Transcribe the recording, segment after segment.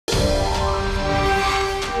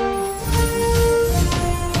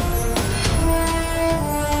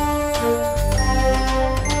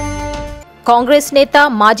కాంగ్రెస్ నేత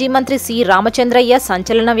మాజీ మంత్రి సి రామచంద్రయ్య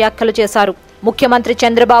సంచలన వ్యాఖ్యలు చేశారు. ముఖ్యమంత్రి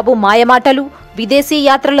చంద్రబాబు మాయమాటలు, విదేశీ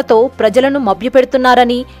యాత్రలతో ప్రజలను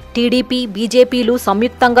మభ్యపెడుతున్నారని, టీడీపీ, బీజేపీలు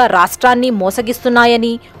సంయుక్తంగా రాష్ట్రాన్ని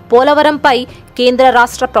మోసగిస్తున్నాయని, పోలవరంపై కేంద్ర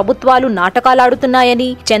రాష్ట్ర ప్రభుత్వాలు నాటకాలాడుతున్నాయని,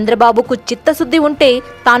 చంద్రబాబుకు చిత్తశుద్ధి ఉంటే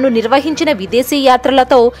తాను నిర్వహించిన విదేశీ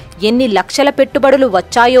యాత్రలతో ఎన్ని లక్షల పెట్టుబడులు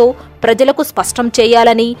వచ్చాయో ప్రజలకు స్పష్టం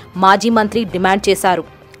చేయాలని మాజీ మంత్రి డిమాండ్ చేశారు.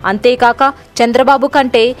 అంతేకాక చంద్రబాబు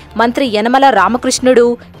కంటే మంత్రి యనమల రామకృష్ణుడు,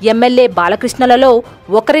 ఎమ్మెల్యే బాలకృష్ణలలో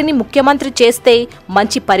ఒకరిని ముఖ్యమంత్రి చేస్తే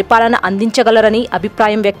మంచి పరిపాలన అందించగలరని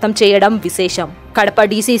అభిప్రాయం వ్యక్తం చేయడం విశేషం. కడప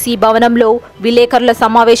డీసీసీ భవనంలో విలేకరుల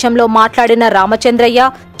సమావేశంలో మాట్లాడిన రామచంద్రయ్య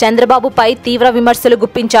చంద్రబాబుపై తీవ్ర విమర్శలు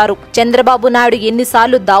గుప్పించారు. చంద్రబాబు నాయుడు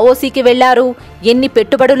ఎన్నిసార్లు దావోసీకి వెళ్లారు, ఎన్ని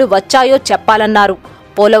పెట్టుబడులు వచ్చాయో చెప్పాలన్నారు.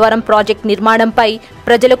 పోలవరం ప్రాజెక్టు నిర్మాణంపై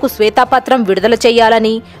ప్రజలకు శ్వేతపత్రం విడుదల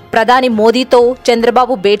చేయాలని, ప్రధాని మోదీతో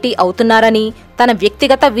చంద్రబాబు భేటీ అవుతున్నారని, తన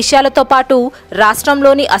వ్యక్తిగత విషయాలతో పాటు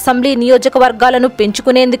రాష్ట్రంలోని అసెంబ్లీ నియోజకవర్గాలను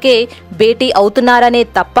పెంచుకునేందుకే భేటీ అవుతున్నారనే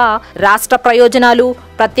తప్ప రాష్ట్ర ప్రయోజనాలు,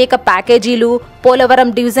 ప్రత్యేక ప్యాకేజీలు,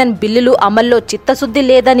 పోలవరం డివిజన్ బిల్లులు అమల్లో చిత్తశుద్ధి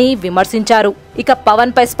లేదని విమర్శించారు. ఇక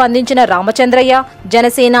పవన్ పై స్పందించిన రామచంద్రయ్య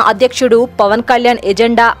జనసేన అధ్యక్షుడు పవన్ కళ్యాణ్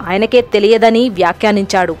ఎజెండా ఆయనకే తెలియదని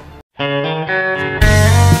వ్యాఖ్యానించాడు.